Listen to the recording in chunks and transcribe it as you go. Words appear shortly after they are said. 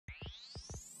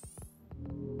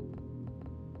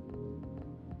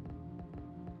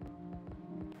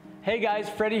Hey guys,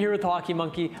 Freddie here with Hockey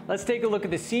Monkey. Let's take a look at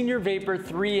the Senior Vapor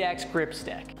 3X grip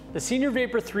stick. The Senior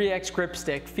Vapor 3X grip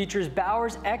stick features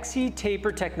Bauer's XE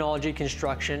taper technology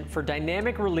construction for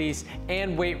dynamic release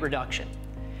and weight reduction.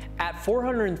 At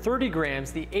 430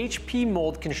 grams, the HP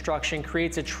mold construction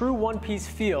creates a true one-piece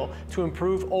feel to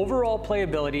improve overall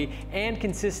playability and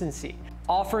consistency,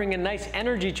 offering a nice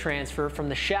energy transfer from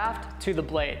the shaft to the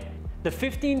blade. The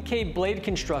 15K blade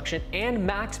construction and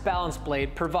max balance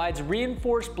blade provides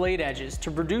reinforced blade edges to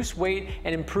reduce weight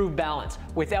and improve balance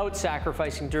without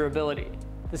sacrificing durability.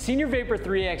 The Senior Vapor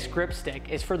 3X grip stick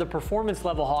is for the performance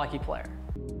level hockey player.